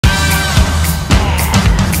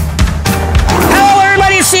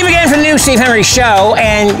new Steve Henry show,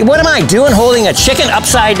 and what am I doing holding a chicken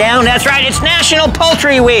upside down? That's right, it's National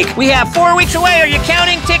Poultry Week. We have 4 weeks away. Are you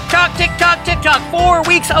counting? Tick tock, tick tock, tick tock. 4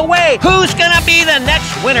 weeks away. Who's gonna be the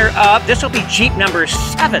next winner of, this will be Jeep number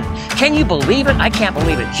 7. Can you believe it? I can't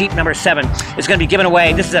believe it. Jeep number 7 is gonna be given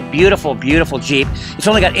away. This is a beautiful, beautiful Jeep. It's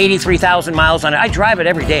only got 83,000 miles on it. I drive it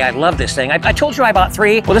every day. I love this thing. I told you I bought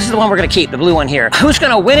 3. Well, this is the one we're gonna keep, the blue one here. Who's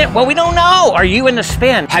gonna win it? Well, we don't know. Are you in the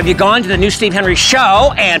spin? Have you gone to the new Steve Henry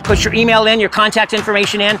show and put your email in, your contact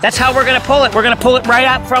information in? That's how we're gonna pull it. We're gonna pull it right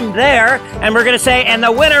out from there, and we're gonna say, and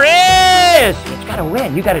the winner is... It's gotta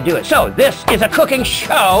win. You gotta do it. So this is a cooking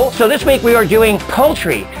show. So this week we are doing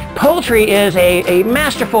poultry. Poultry is a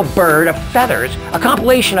masterful bird of feathers, a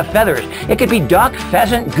compilation of feathers. It could be duck,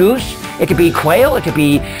 pheasant, goose. It could be quail. It could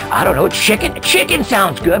be, I don't know, chicken. Chicken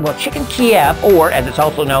sounds good. Well, Chicken Kiev, or as it's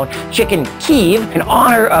also known, Chicken Kiev, in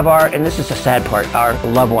honor of our, and this is the sad part, our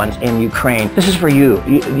loved ones in Ukraine. This is for you,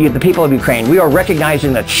 the people of Ukraine. We are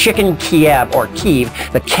recognizing the Chicken Kiev, or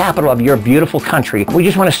Kyiv, the capital of your beautiful country. We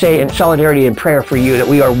just want to say in solidarity and prayer for you that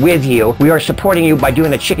we are with you. We are supporting you by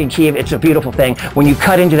doing the Chicken Kiev. It's a beautiful thing. When you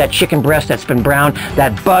cut into that chicken breast that's been browned,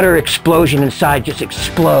 that butter explosion inside just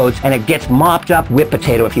explodes, and it gets mopped up, whipped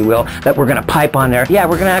potato, if you will, that we're gonna pipe on there. Yeah,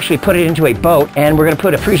 we're gonna actually put it into a boat, and we're gonna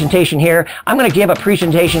put a presentation here. I'm gonna give a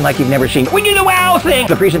presentation like you've never seen. We do the wow thing!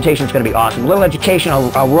 The presentation's gonna be awesome. A little education,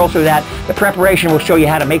 I'll roll through that. The preparation will show you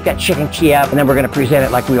how to make that Chicken Kiev, and then we're gonna present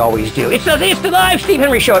it like we always do. It's the live Steve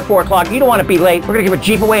Henry show at 4 o'clock. You don't wanna be late. We're gonna give a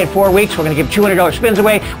Jeep away in 4 weeks. We're gonna give $200 spins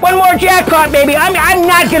away. One more jackpot, baby! I'm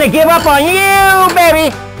not gonna give up on you,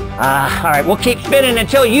 baby! All right, we'll keep spinning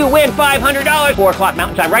until you win $500. 4 o'clock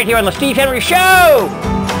Mountain Time, right here on the Steve Henry Show.